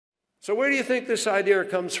So where do you think this idea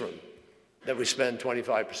comes from, that we spend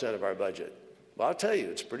 25% of our budget? Well, I'll tell you,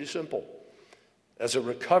 it's pretty simple. As a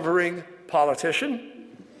recovering politician,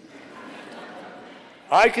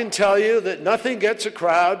 I can tell you that nothing gets a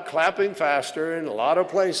crowd clapping faster in a lot of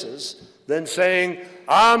places than saying,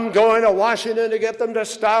 I'm going to Washington to get them to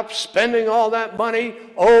stop spending all that money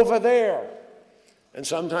over there. And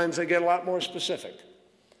sometimes they get a lot more specific.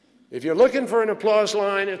 If you're looking for an applause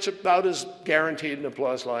line, it's about as guaranteed an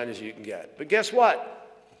applause line as you can get. But guess what?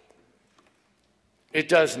 It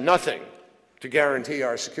does nothing to guarantee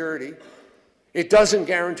our security. It doesn't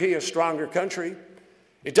guarantee a stronger country.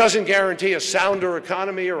 It doesn't guarantee a sounder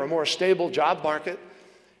economy or a more stable job market.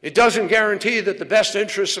 It doesn't guarantee that the best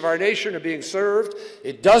interests of our nation are being served.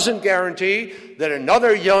 It doesn't guarantee that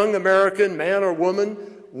another young American man or woman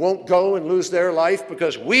won't go and lose their life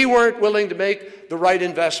because we weren't willing to make the right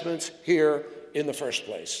investments here in the first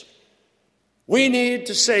place. We need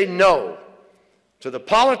to say no to the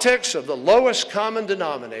politics of the lowest common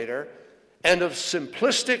denominator and of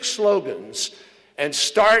simplistic slogans and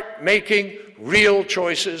start making real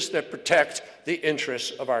choices that protect the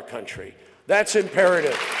interests of our country. That's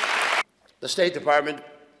imperative. The State Department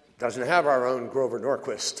doesn't have our own Grover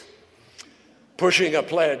Norquist pushing a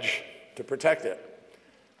pledge to protect it.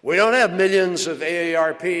 We don't have millions of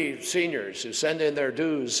AARP seniors who send in their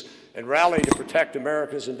dues and rally to protect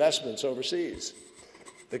America's investments overseas.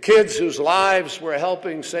 The kids whose lives we're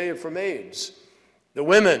helping save from AIDS. The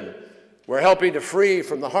women we're helping to free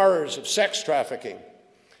from the horrors of sex trafficking.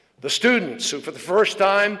 The students who for the first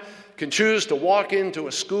time can choose to walk into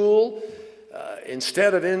a school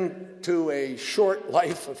instead of into a short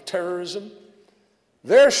life of terrorism.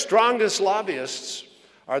 Their strongest lobbyists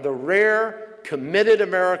are the rare, committed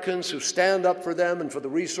Americans who stand up for them and for the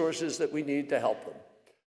resources that we need to help them.